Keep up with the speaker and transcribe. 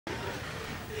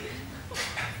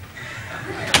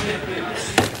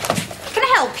Can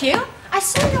I help you? I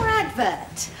saw your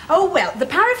advert. Oh, well, the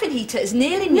paraffin heater is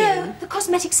nearly new. No, the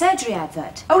cosmetic surgery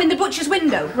advert. Oh, in the butcher's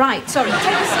window. Right, sorry. Take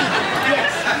a seat.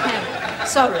 Yes. No.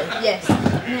 Sorry, yes. Now.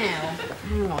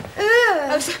 Hang on.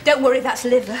 Oh, don't worry, that's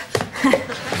liver.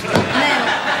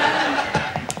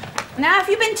 Now, have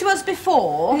you been to us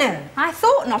before? No. I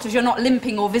thought not, as you're not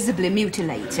limping or visibly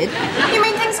mutilated. You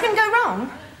mean things can go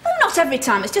wrong? Oh, not every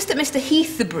time. It's just that Mr.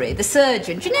 Heathbury, the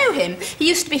surgeon, do you know him? He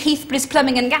used to be Heathbury's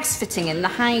plumbing and gas fitting in the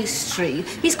High Street.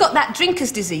 He's got that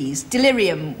drinker's disease,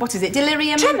 delirium. What is it,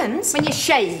 delirium? Tremens? When you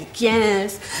shake,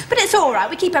 yes. But it's all right.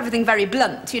 We keep everything very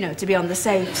blunt, you know, to be on the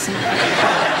safe side.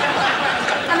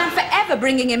 And I'm forever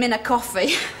bringing him in a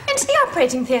coffee. Into the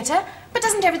operating theatre? But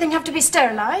doesn't everything have to be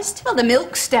sterilised? Well, the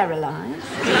milk's sterilised.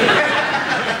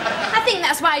 I think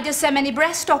that's why he does so many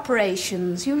breast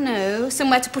operations, you know,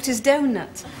 somewhere to put his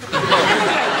donut.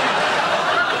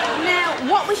 Now,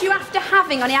 what was you after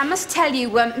having on it? I must tell you,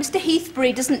 Mr.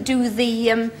 Heathbury doesn't do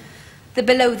the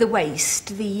below the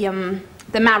waist, the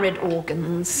married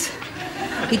organs.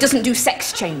 He doesn't do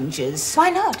sex changes.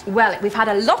 Why not? Well, we've had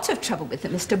a lot of trouble with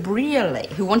it. Mr. Brearley,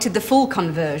 who wanted the full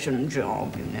conversion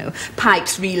job, you know.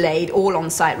 Pipes relayed, all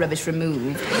on-site rubbish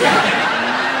removed.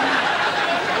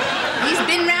 He's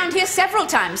been round here several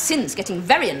times since, getting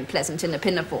very unpleasant in a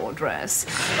pinafore dress,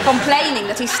 complaining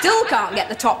that he still can't get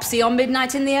the Topsy on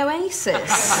Midnight in the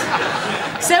Oasis.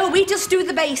 So we just do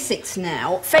the basics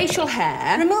now. Facial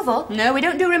hair. Removal? No, we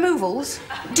don't do removals.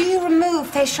 Do you remove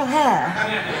facial hair?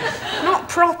 Not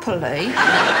properly.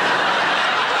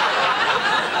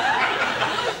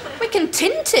 We can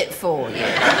tint it for you.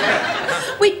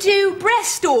 We do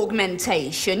breast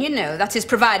augmentation, you know, that is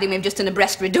providing we've just done a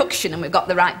breast reduction and we've got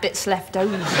the right bits left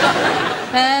over.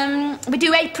 We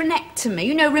do apronectomy,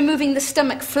 you know, removing the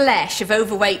stomach flesh of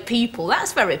overweight people.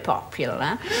 That's very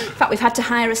popular. In fact, we've had to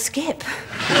hire a skip.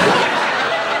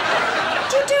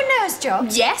 Do you do nose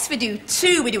jobs? Yes, we do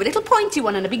two. We do a little pointy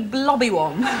one and a big blobby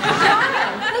one.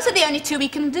 Those are the only two we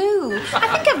can do. I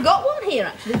think I've got one here,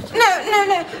 actually.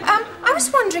 No. I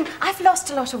was wondering, I've lost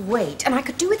a lot of weight, and I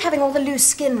could do with having all the loose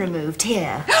skin removed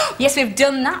here. Yes, we've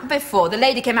done that before. The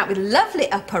lady came out with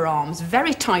lovely upper arms,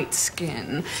 very tight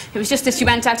skin. It was just as she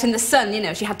went out in the sun, you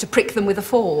know, she had to prick them with a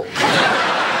fork. I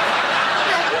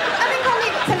think I'll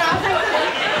leave it for now, thank you.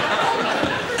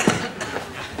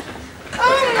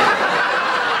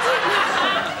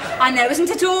 I know, isn't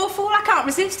it awful? I can't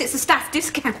resist. It's a staff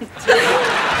discount.